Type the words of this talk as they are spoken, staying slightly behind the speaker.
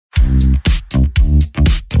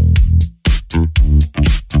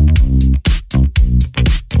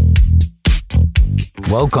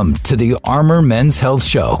Welcome to the Armor Men's Health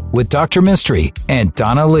Show with Dr. Mystery and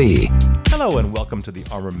Donna Lee. Hello and welcome to the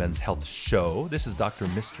Armor Men's Health Show. This is Dr.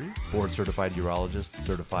 Mystery, board-certified urologist,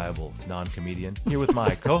 certifiable non-comedian, here with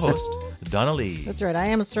my co-host, Donna Lee. That's right. I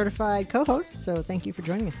am a certified co-host, so thank you for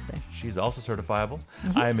joining us today. She's also certifiable.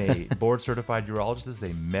 I'm a board-certified urologist. This is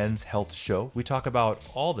a men's health show. We talk about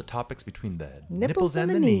all the topics between the nipples and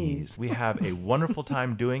the knees. We have a wonderful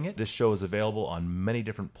time doing it. This show is available on many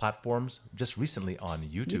different platforms, just recently on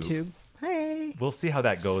YouTube. Hey. We'll see how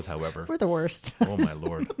that goes, however. We're the worst. Oh, my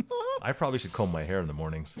Lord. I probably should comb my hair in the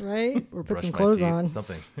mornings. Right? Or put Brush some my clothes teeth, on.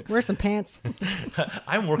 Something. Wear some pants.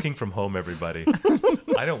 I'm working from home, everybody.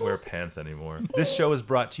 I don't wear pants anymore. This show is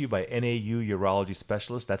brought to you by NAU Urology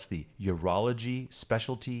Specialist. That's the urology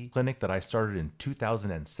specialty clinic that I started in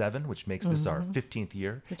 2007, which makes this our 15th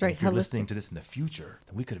year. That's right. And if you're Holistic. listening to this in the future,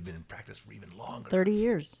 then we could have been in practice for even longer. 30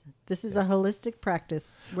 years. This is a holistic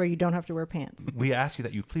practice where you don't have to wear pants. We ask you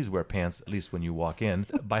that you please wear pants, at least when you walk in.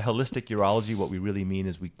 By holistic urology, what we really mean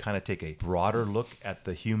is we kind of take a broader look at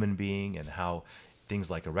the human being and how things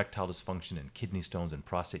like erectile dysfunction and kidney stones and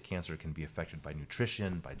prostate cancer can be affected by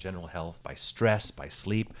nutrition, by general health, by stress, by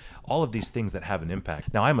sleep, all of these things that have an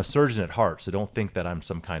impact. Now, I'm a surgeon at heart, so don't think that I'm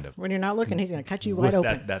some kind of... When you're not looking, he's going to cut you wide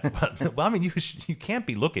open. Well, I mean, you can't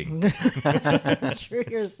be looking. That's true.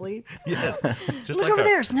 You're asleep. Yes. Just Look like over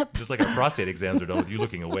there, snip. Just like our prostate exams are done with you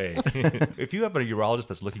looking away. If you have a urologist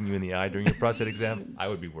that's looking you in the eye during your prostate exam, I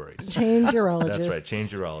would be worried. Change urologist. That's right,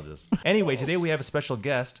 change urologist. Anyway, today we have a special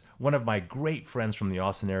guest, one of my great friends from the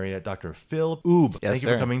Austin area, Dr. Phil Oob. Yes, Thank you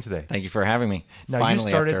sir. for coming today. Thank you for having me. Now,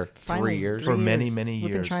 Finally, you started after Finally, 3 years. For many, years. many We've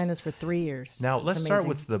been years. trying this for 3 years. Now, let's It's start amazing.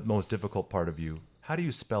 with the most difficult part of you. How do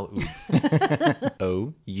you spell Oob?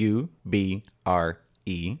 Oubre.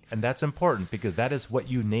 And that's important because that is what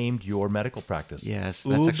you named your medical practice. Yes,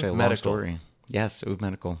 that's Oob actually a long Medical. story. Yes, Oob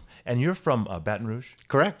Medical. And you're from Baton Rouge?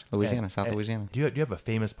 Correct. Louisiana, And- South and Louisiana. Do you have a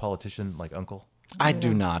famous politician like uncle? I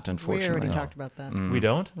do not, We unfortunately. already talked about that. We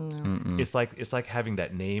don't? It's like having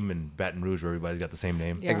that name in Baton Rouge where everybody's got the same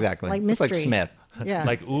name. Yeah. Exactly. Like It's like mystery. Smith. Yeah.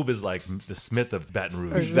 Like Oob is like the Smith of Baton Or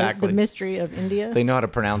Rouge. the- Exactly. The mystery of India. They know how to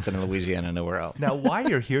pronounce it in Louisiana, nowhere else. Now, why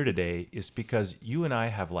you're here today is because you and I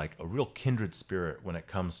have like a real kindred spirit when it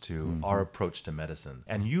comes to our approach to medicine.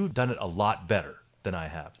 And you've done it a lot better than I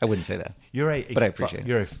have. I wouldn't say that. You're But I appreciate it.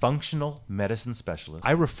 You're a functional medicine specialist.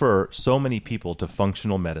 I refer so many people to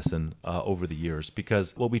functional medicine over the years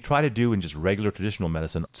because what we try to do in just regular traditional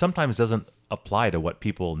medicine sometimes doesn't apply to what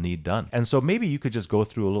people need done. And so maybe you could just go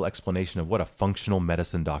through a little explanation of what a functional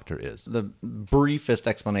medicine doctor is. The briefest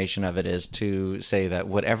explanation of it is to say that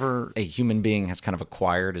whatever a human being has kind of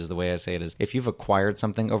acquired, is the way I say it, is if you've acquired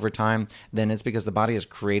something over time, then it's because the body has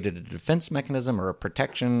created a defense mechanism or a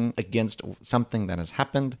protection against something that has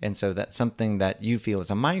happened. And so that something that you feel is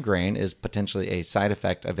a migraine is potentially a side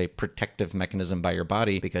effect of a protective mechanism by your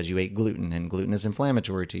body because you ate gluten, and gluten is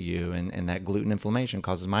inflammatory to you, and that gluten inflammation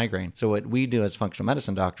causes migraine. So what we do as functional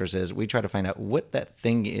medicine doctors is we try to find out what that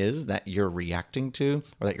thing is that you're reacting to,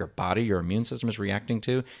 or that your body, your immune system is reacting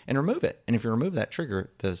to, and remove it. And if you remove that trigger,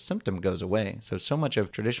 the symptom goes away. So much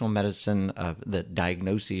of traditional medicine, the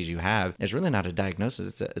diagnoses you have, is really not a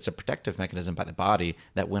diagnosis. It's a protective mechanism by the body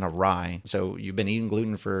that went awry. So you've been eating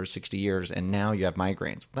gluten for 60 years, and now you have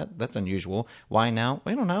migraines. That's unusual. Why now?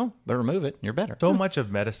 I don't know, but remove it, and you're better. So much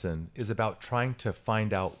of medicine is about trying to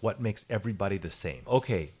find out what makes everybody the same.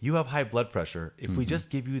 Okay, you have high blood pressure. If we just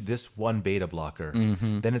give you this one beta blocker,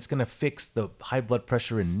 then it's going to fix the high blood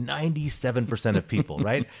pressure in 97% of people,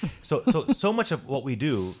 right? So much of what we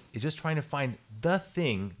do is just trying to find the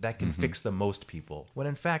thing that can fix the most people. When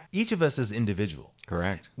in fact, each of us is individual.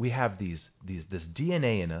 Correct. We have this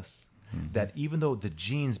DNA in us that even though the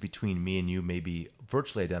genes between me and you may be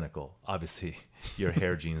virtually identical, obviously your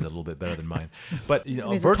hair gene is a little bit better than mine, but you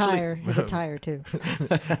know, He's virtually, He's a tire, too.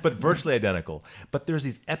 but virtually identical. But there's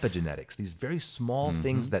these epigenetics, these very small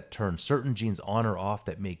things that turn certain genes on or off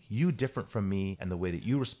that make you different from me, and the way that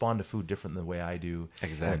you respond to food different than the way I do.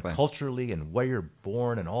 Exactly. And culturally and where you're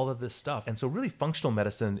born and all of this stuff. And so really functional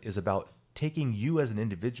medicine is about taking you as an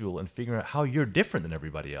individual and figuring out how you're different than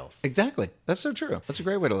everybody else. Exactly. That's so true. That's a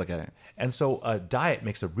great way to look at it. And so diet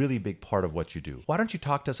makes a really big part of what you do. Why don't you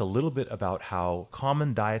talk to us a little bit about how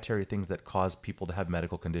common dietary things that cause people to have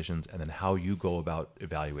medical conditions and then how you go about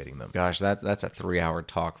evaluating them? Gosh, that's a 3-hour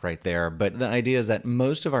talk right there. But the idea is that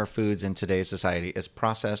most of our foods in today's society is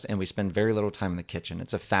processed, and we spend very little time in the kitchen.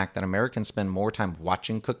 It's a fact that Americans spend more time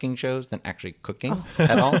watching cooking shows than actually cooking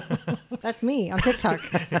at all. That's me on TikTok.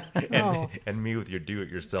 And me with your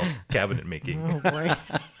do-it-yourself cabinet making. Oh, boy.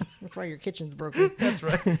 That's why your kitchen's broken. That's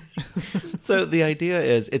right. So the idea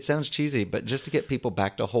is, it sounds cheesy, but just to get people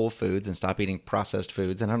back to whole foods and stop eating processed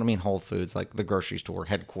foods. And I don't mean whole foods like the grocery store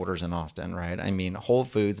headquarters in Austin, right? I mean whole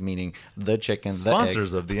foods, meaning the chicken,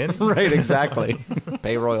 Sponsors the egg. of the end. Right, exactly.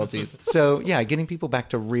 Pay royalties. So yeah, getting people back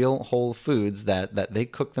to real whole foods that they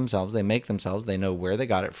cook themselves, they make themselves, they know where they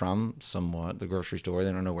got it from, somewhat the grocery store,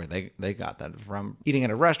 they don't know where they got that from. Eating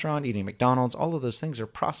at a restaurant, eating McDonald's, all of those things are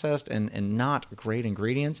processed and not great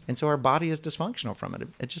ingredients. And so our body is dysfunctional from it.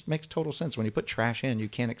 It just makes total sense. When you put trash in, you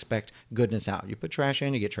can't expect goodness out. You put trash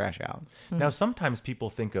in, you get trash out. Now, sometimes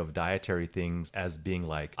people think of dietary things as being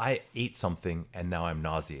like, I ate something and now I'm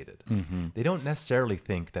nauseated. They don't necessarily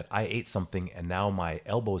think that I ate something and now my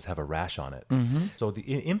elbows have a rash on it. So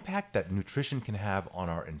the impact that nutrition can have on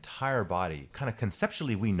our entire body, kind of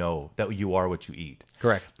conceptually, we know that you are what you eat.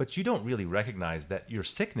 Correct. But you don't really recognize that your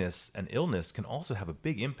sickness and illness can also have a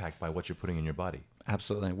big impact by what you're putting in your body.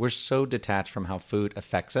 Absolutely. We're so detached from how food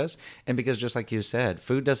affects us. And because just like you said,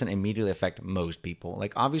 food doesn't immediately affect most people.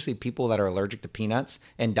 Like obviously people that are allergic to peanuts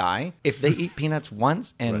and die, if they eat peanuts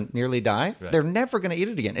once and nearly die, they're never going to eat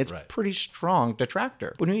it again. It's pretty strong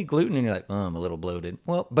detractor. When you eat gluten and you're like, oh, I'm a little bloated.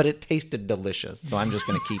 Well, but it tasted delicious. So I'm just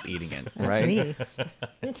going to keep eating it. That's me.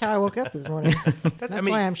 That's how I woke up this morning. That's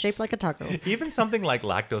why I'm shaped like a taco. Even something like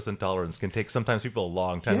lactose intolerance can take sometimes people a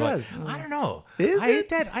long time. Yes. Like, I don't know. Is I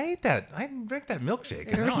it? ate that. I drank that milkshake,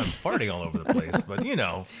 and now I'm farting all over the place. But you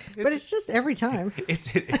know, But it's just every time.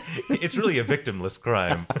 it's really a victimless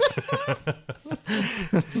crime.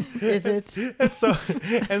 Is it?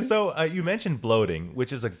 And so you mentioned bloating,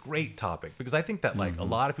 which is a great topic because I think that like a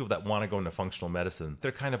lot of people that want to go into functional medicine,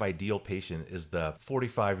 their kind of ideal patient is the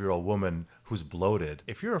 45-year-old woman who's bloated.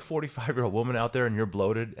 If you're a 45-year-old woman out there and you're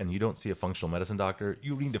bloated and you don't see a functional medicine doctor,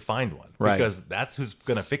 you need to find one because that's who's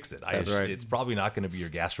going to fix it. It's probably not going to be your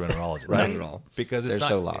gastroenterologist. Not at all. Because They're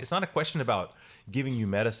so lost. It's not a question about giving you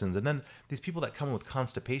medicines. And then these people that come in with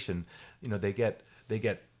constipation, you know, they get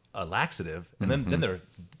a laxative and then they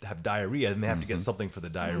have diarrhea and they have to get something for the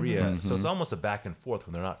diarrhea. So it's almost a back and forth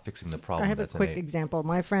when they're not fixing the problem. I have a quick example.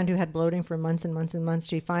 My friend who had bloating for months and months and months,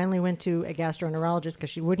 she finally went to a gastroenterologist because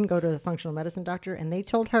she wouldn't go to the functional medicine doctor, and they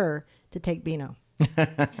told her to take Beano.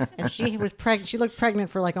 And she was pregnant. She looked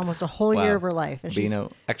pregnant for like almost a whole year of her life. And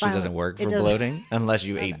Beano actually doesn't work for bloating unless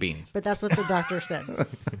you ate beans. But that's what the doctor said.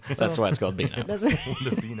 That's why it's called Beano.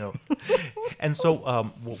 The Beano. And so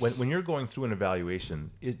when you're going through an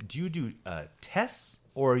evaluation, do you do tests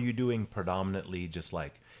or are you doing predominantly just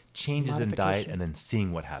like changes in diet and then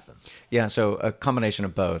seeing what happens? Yeah, so a combination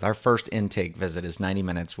of both. Our first intake visit is 90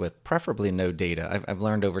 minutes with preferably no data. I've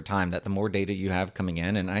learned over time that the more data you have coming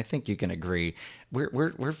in, and I think you can agree,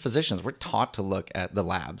 we're physicians. We're taught to look at the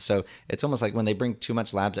labs. So it's almost like when they bring too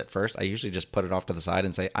much labs at first, I usually just put it off to the side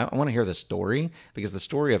and say, I want to hear the story, because the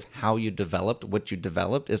story of how you developed what you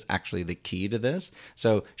developed is actually the key to this.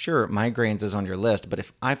 So sure, migraines is on your list, but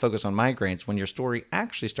if I focus on migraines, when your story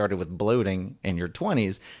actually started with bloating in your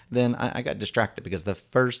 20s, then I got distracted because the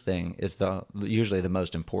first thing is usually the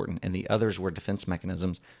most important, and the others were defense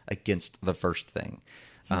mechanisms against the first thing.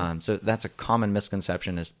 So that's a common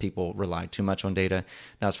misconception, is people rely too much on data.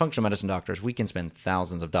 Now, as functional medicine doctors, we can spend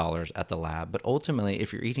thousands of dollars at the lab, but ultimately,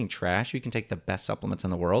 if you're eating trash, you can take the best supplements in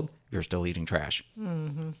the world, you're still eating trash.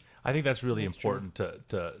 Mm-hmm. I think that's really important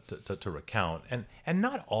to recount, and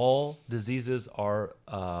not all diseases are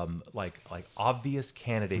like obvious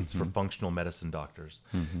candidates for functional medicine doctors.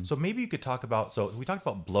 So maybe you could talk about. So we talked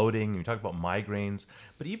about bloating, we talked about migraines,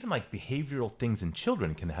 but even like behavioral things in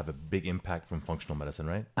children can have a big impact from functional medicine,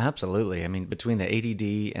 right? Absolutely. I mean, between the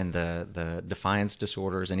ADD and the defiance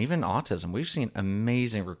disorders and even autism, we've seen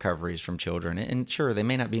amazing recoveries from children. And sure, they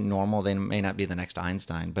may not be normal, they may not be the next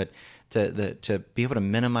Einstein, but to be able to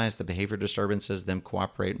minimize the behavior disturbances, them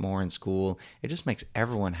cooperate more in school, it just makes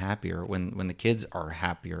everyone happier when the kids are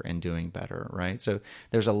happier and doing better, right? So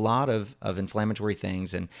there's a lot of inflammatory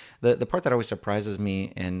things, and the part that always surprises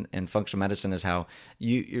me in functional medicine is how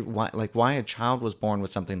why a child was born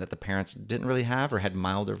with something that the parents didn't really have or had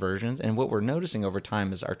milder versions, and what we're noticing over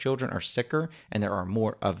time is our children are sicker and there are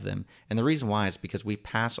more of them, and the reason why is because we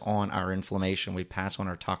pass on our inflammation, we pass on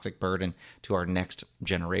our toxic burden to our next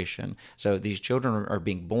generation. So these children are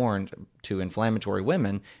being born to inflammatory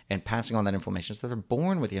women and passing on that inflammation. So they're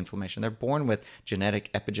born with the inflammation. They're born with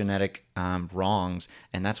genetic, epigenetic wrongs,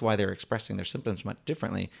 and that's why they're expressing their symptoms much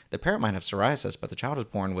differently. The parent might have psoriasis, but the child is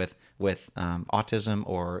born with autism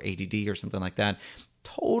or ADD or something like that.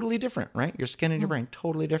 Totally different, right? Your skin and your brain,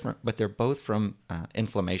 totally different. But they're both from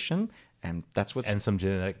inflammation. And that's what's... And some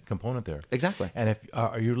genetic component there. Exactly. And if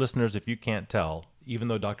your listeners, if you can't tell, even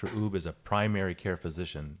though Dr. Oob is a primary care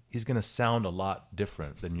physician, he's going to sound a lot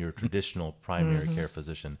different than your traditional primary care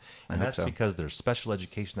physician. And that's because there's special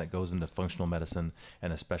education that goes into functional medicine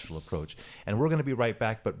and a special approach. And we're going to be right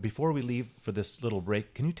back. But before we leave for this little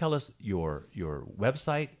break, can you tell us your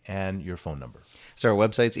website and your phone number? So our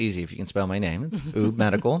website's easy. If you can spell my name, it's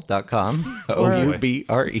oobmedical.com.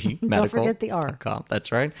 O-U-B-R-E medical. Don't forget the R.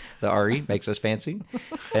 That's right. The R-E makes us fancy.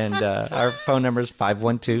 And our phone number is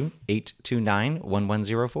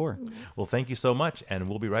 512-829-1104. Well, thank you so much, and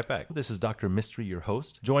we'll be right back. This is Dr. Mystery, your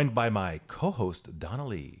host, joined by my co-host, Donna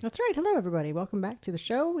Lee. That's right. Hello, everybody. Welcome back to the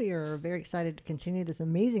show. We are very excited to continue this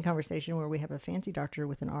amazing conversation where we have a fancy doctor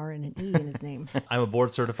with an R and an E in his name. I'm a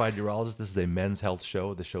board-certified urologist. This is a men's health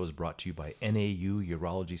show. The show is brought to you by NAU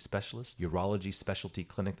Urology Specialist, urology specialty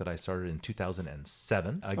clinic that I started in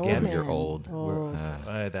 2007. Again, man. You're old.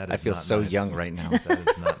 that is I feel not so nice. young right now. That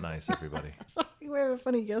is not nice, everybody. Sorry, we have a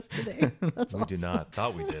funny guest today. That's We awesome. do not.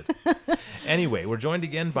 Thought we did. Anyway, we're joined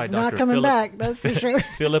again by Not Dr. coming Philip, back, that's for sure.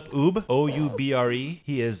 Philip Oob, O-U-B-R-E.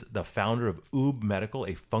 He is the founder of Oob Medical,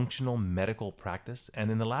 a functional medical practice.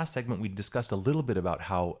 And in the last segment, we discussed a little bit about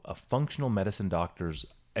how a functional medicine doctor's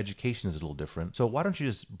education is a little different. So why don't you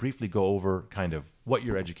just briefly go over kind of what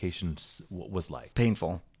your education was like?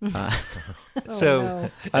 Painful. no.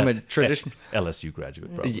 I'm a traditional... LSU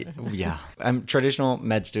graduate, probably. Yeah. I'm traditional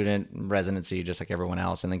med student, residency, just like everyone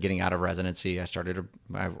else. And then getting out of residency, I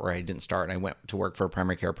didn't start. I went to work for a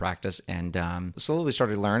primary care practice and slowly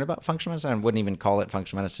started to learn about functional medicine. I wouldn't even call it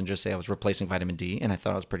functional medicine, just say I was replacing vitamin D. And I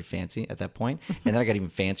thought I was pretty fancy at that point. And then I got even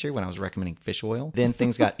fancier when I was recommending fish oil. Then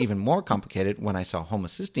things got even more complicated when I saw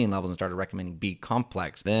homocysteine levels and started recommending B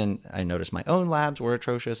complex. Then I noticed my own labs were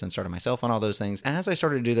atrocious and started myself on all those things. As I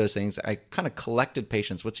started to do those things, I kind of collected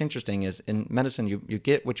patients. What's interesting is in medicine, you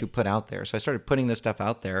get what you put out there. So I started putting this stuff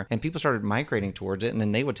out there and people started migrating towards it. And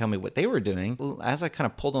then they would tell me what they were doing. As I kind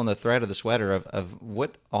of pulled on the thread of the sweater of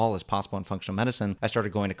what all is possible in functional medicine, I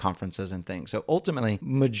started going to conferences and things. So ultimately,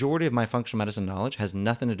 majority of my functional medicine knowledge has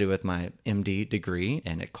nothing to do with my MD degree.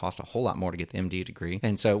 And it cost a whole lot more to get the MD degree.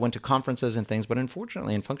 And so I went to conferences and things. But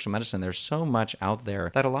unfortunately, in functional medicine, there's so much out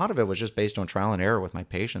there that a lot of it was just based on trial and error with my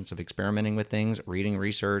patients of experimenting with things, reading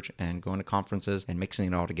research, and going to conferences and mixing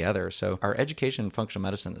it all together. So our education in functional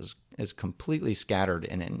medicine is completely scattered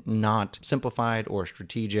and not simplified or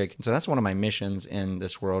strategic. And so that's one of my missions in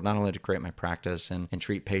this world, not only to create my practice and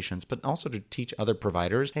treat patients, but also to teach other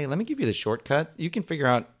providers, hey, let me give you the shortcut. You can figure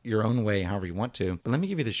out your own way however you want to, but let me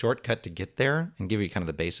give you the shortcut to get there and give you kind of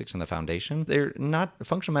the basics and the foundation. They're not,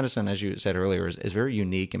 functional medicine, as you said earlier, is very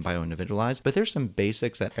unique and bio-individualized, but there's some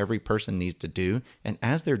basics that every person needs to do. And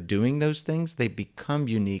as they're doing those things, they become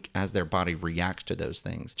unique as their body reacts to those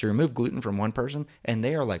things. So you remove gluten from one person and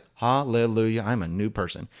they are like, hallelujah, I'm a new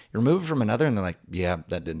person. You remove it from another and they're like, yeah,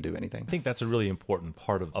 that didn't do anything. I think that's a really important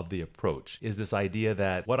part of the approach is this idea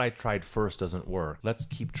that what I tried first doesn't work. Let's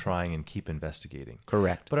keep trying and keep investigating.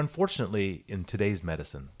 Correct. But unfortunately, in today's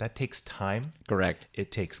medicine, that takes time. Correct.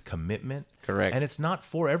 It takes commitment. Correct. And it's not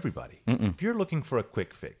for everybody. If you're looking for a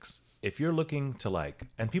quick fix, if you're looking to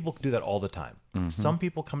and people do that all the time. Some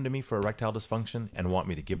people come to me for erectile dysfunction and want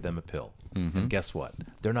me to give them a pill. And guess what?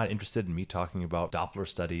 They're not interested in me talking about Doppler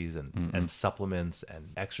studies and supplements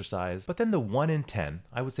and exercise. But then the 1 in 10,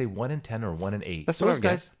 I would say 1 in 10 or 1 in 8. That's what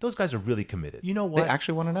those guys are really committed. You know what? They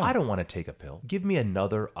actually want to know. I don't want to take a pill. Give me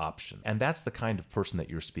another option. And that's the kind of person that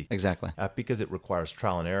you're speaking. Exactly. Because it requires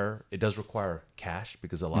trial and error. It does require cash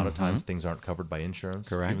because a lot of times things aren't covered by insurance.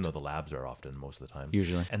 Correct. Even though the labs are often most of the time.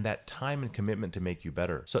 Usually. And that time and commitment to make you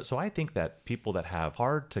better. So I think that people that have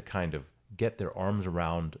hard to kind of get their arms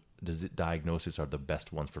around diagnosis are the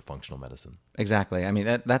best ones for functional medicine. Exactly. I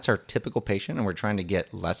mean, that's our typical patient, and we're trying to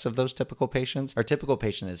get less of those typical patients. Our typical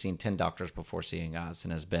patient has seen 10 doctors before seeing us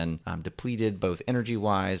and has been depleted both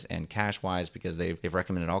energy-wise and cash-wise because they've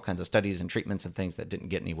recommended all kinds of studies and treatments and things that didn't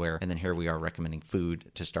get anywhere. And then here we are recommending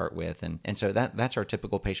food to start with. And so that's our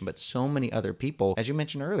typical patient. But so many other people, as you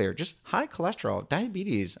mentioned earlier, just high cholesterol,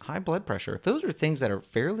 diabetes, high blood pressure, those are things that are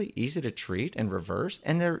fairly easy to treat and reverse.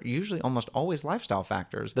 And they're usually almost always lifestyle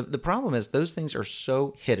factors. The problem is those things are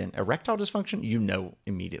so hidden. Erectile dysfunction, you know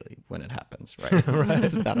immediately when it happens, right? Right.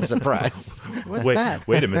 It's not a surprise. What's that?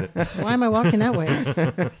 Wait a minute. Why am I walking that way?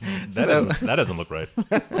 That doesn't look right.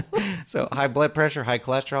 So high blood pressure, high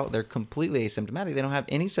cholesterol, they're completely asymptomatic. They don't have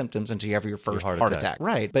any symptoms until you have your first heart attack.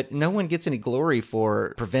 Right. But no one gets any glory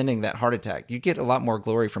for preventing that heart attack. You get a lot more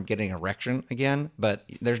glory from getting an erection again, but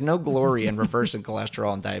there's no glory in reversing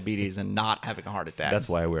cholesterol and diabetes and not having a heart attack. That's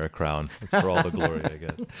why I wear a crown. It's for all the glory, I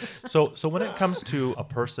guess. So when it comes to a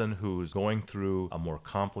person who's going through a more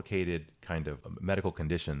complicated kind of medical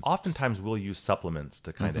condition, oftentimes we'll use supplements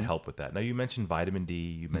to kind of help with that. Now, you mentioned vitamin D,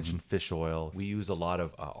 you mentioned fish oil. We use a lot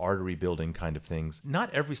of artery building kind of things.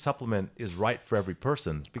 Not every supplement is right for every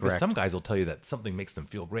person, because Correct. some guys will tell you that something makes them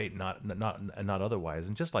feel great, not otherwise.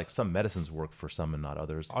 And just like some medicines work for some and not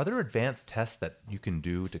others. Are there advanced tests that you can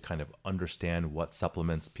do to kind of understand what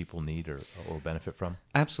supplements people need or benefit from?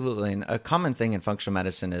 Absolutely. And a common thing in functional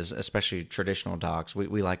medicine is, especially traditional docs,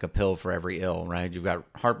 we like a pill for every ill, right? You've got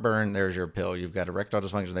heartburn, there's your pill. You've got erectile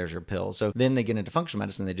dysfunction, there's your pill. So then they get into functional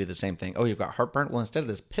medicine, they do the same thing. Oh, you've got heartburn? Well, instead of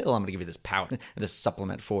this pill, I'm going to give you this powder, this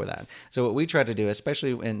supplement for that. So what we try to do,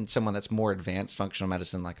 especially in someone that's more advanced functional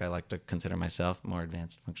medicine, like I like to consider myself more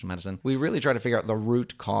advanced functional medicine, we really try to figure out the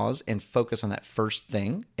root cause and focus on that first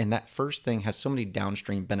thing. And that first thing has so many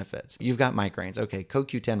downstream benefits. You've got migraines. Okay,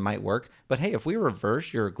 CoQ10 might work, but hey, if we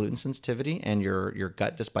reverse your gluten sensitivity and your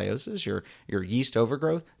gut dysbiosis, your yeast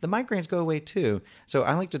overgrowth, the migraines go away too. So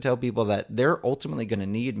I like to tell people that they're ultimately going to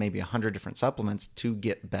need maybe 100 different supplements to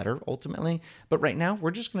get better ultimately. But right now,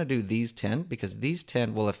 we're just going to do these 10 because these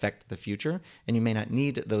 10 will affect the future, and you may not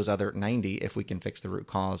need those other 90 if we can fix the root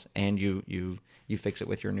cause and you fix it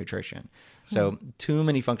with your nutrition. So too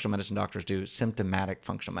many functional medicine doctors do symptomatic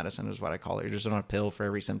functional medicine is what I call it. You're just on a pill for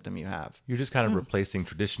every symptom you have. You're just kind of replacing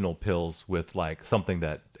traditional pills with like something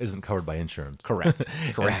that isn't covered by insurance. Correct.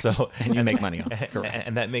 Correct. And you make money on it. Correct.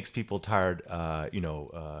 And that makes people tired,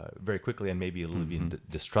 very quickly, and maybe a little bit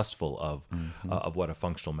distrustful of what a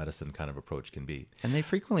functional medicine kind of approach can be. And they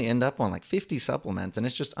frequently end up on like 50 supplements, and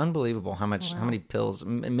it's just unbelievable how many pills.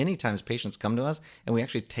 Many times patients come to us, and we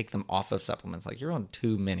actually take them off of supplements. Like, you're on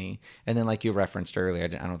too many. And then, like you referenced earlier, I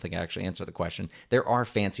don't think I actually answered the question. There are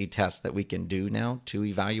fancy tests that we can do now to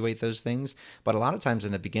evaluate those things. But a lot of times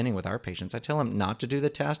in the beginning with our patients, I tell them not to do the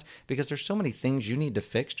test because there's so many things you need to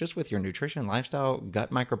fix just with your nutrition, lifestyle, gut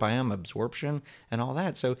microbiome, absorption, and all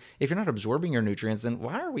that. So if you're not absorbing your nutrients, then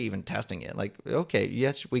why are we even testing it? Like, okay,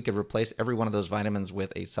 yes, we could replace every one of those vitamins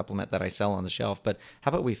with a supplement that I sell on the shelf, but how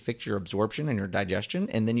about we fix your absorption and your digestion,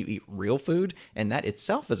 and then you eat real food, and that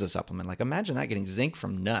itself is a supplement. Like, imagine that, getting zinc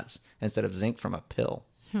from nuts instead of zinc from a pill.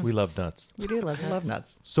 We love nuts. You do love I nuts. love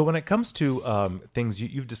nuts. So when it comes to things,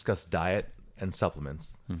 you've discussed diet and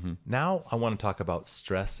supplements. Now I want to talk about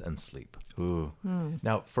stress and sleep. Ooh.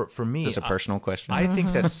 Now, for me, Is this a personal question? I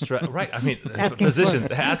think that stress, right? I mean, Asking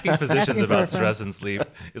asking for physicians a about friend. stress and sleep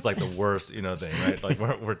is like the worst, thing, right? Like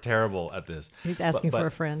we're terrible at this. He's asking for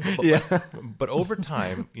a friend. But over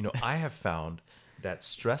time, I have found that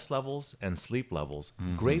stress levels and sleep levels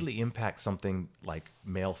greatly impact something like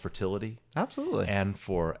male fertility. Absolutely. And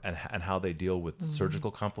how they deal with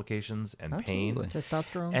surgical complications and pain.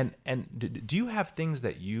 Testosterone. And do you have things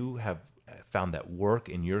that you have found that work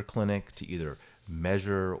in your clinic to either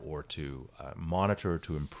measure or to monitor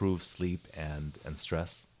to improve sleep and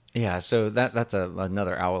stress? Yeah, so that's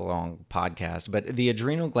another hour-long podcast. But the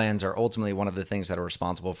adrenal glands are ultimately one of the things that are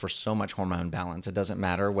responsible for so much hormone balance. It doesn't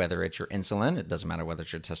matter whether it's your insulin, it doesn't matter whether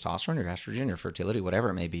it's your testosterone, your estrogen, your fertility, whatever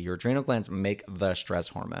it may be. Your adrenal glands make the stress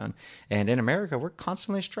hormone. And in America, we're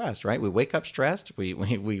constantly stressed, right? We wake up stressed, we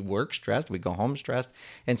work stressed, we go home stressed.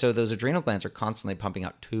 And so those adrenal glands are constantly pumping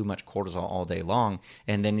out too much cortisol all day long.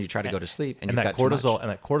 And then you try to go to sleep and you've that got too much. cortisol and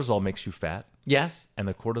that cortisol makes you fat. Yes. And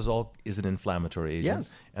the cortisol is an inflammatory agent.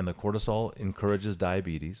 Yes. And the cortisol encourages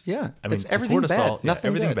diabetes. Yeah. I mean, It's everything bad, nothing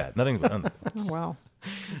everything good. bad. Nothing bad. Oh, wow.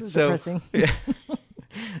 This is So- depressing.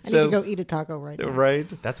 I need So- to go eat a taco right now.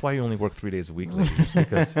 Right. That's why you only work 3 days a week, ladies,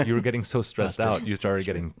 because you were getting so stressed out, you started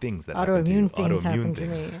getting things that happen to you. Autoimmune things happen to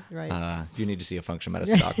things. me. Right. You need to see a functional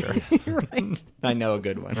medicine doctor. Right. I know a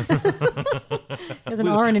good one. There's an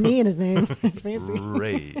R and an E in his name. It's fancy.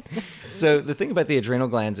 Great. So the thing about the adrenal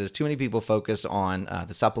glands is too many people focus on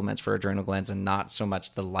the supplements for adrenal glands and not so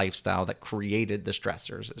much the lifestyle that created the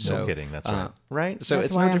stressors. So, kidding, that's right. Right. So That's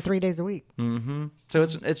it's why no I'm different. 3 days a week. So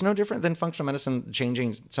it's no different than functional medicine changing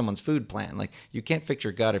someone's food plan. Like, you can't fix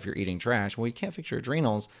your gut if you're eating trash. Well, you can't fix your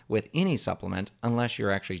adrenals with any supplement unless you're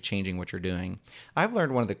actually changing what you're doing. I've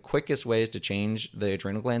learned one of the quickest ways to change the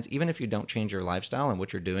adrenal glands, even if you don't change your lifestyle and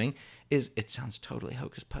what you're doing, is it sounds totally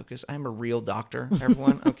hocus pocus. I'm a real doctor,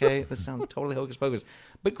 everyone. Okay, this sounds totally hocus pocus,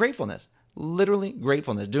 but gratefulness. Literally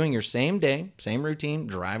gratefulness. Doing your same day, same routine,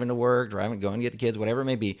 driving to work, going to get the kids, whatever it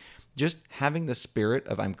may be. Just having the spirit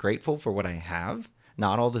of I'm grateful for what I have,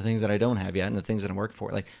 not all the things that I don't have yet and the things that I'm working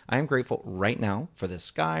for. Like, I am grateful right now for this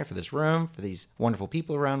sky, for this room, for these wonderful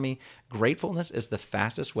people around me. Gratefulness is the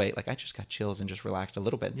fastest way. Like, I just got chills and just relaxed a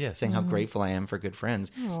little bit, saying how grateful I am for good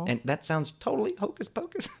friends. And that sounds totally hocus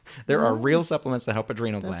pocus. There are real supplements that help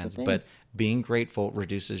adrenal glands, but being grateful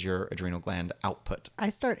reduces your adrenal gland output. I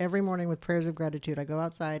start every morning with prayers of gratitude. I go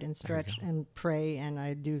outside and stretch and pray, and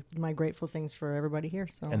I do my grateful things for everybody here.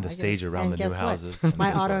 So And the sage around the new houses.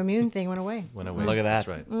 My autoimmune thing went away. Went away. Look at that. That's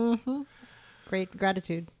right. Great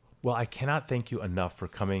gratitude. Well, I cannot thank you enough for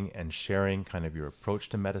coming and sharing kind of your approach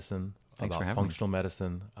to medicine, Thanks for about having functional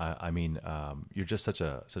medicine. I mean, you're just such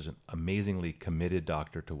an amazingly committed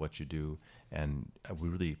doctor to what you do, and we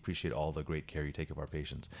really appreciate all the great care you take of our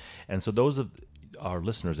patients. And so, those of our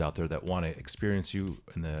listeners out there that want to experience you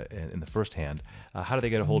in the first hand, how do they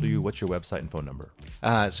get a hold of you? What's your website and phone number?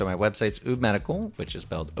 So my website's Oubre Medical, which is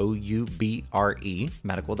spelled O-U-B-R-E,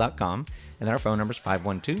 medical.com. And then our phone number is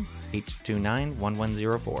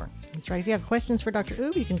 512-829-1104. That's right. If you have questions for Dr.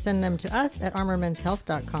 Oubre, you can send them to us at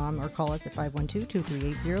armormenshealth.com or call us at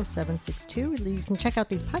 512-238-0762. You can check out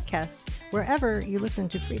these podcasts wherever you listen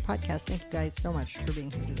to free podcasts. Thank you guys so much for being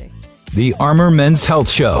here today. The Armor Men's Health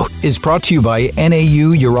Show is brought to you by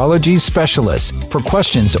NAU Urology Specialists. For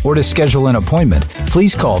questions or to schedule an appointment,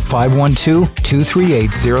 please call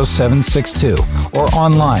 512-238-0762 or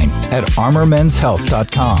online at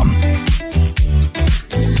armormenshealth.com.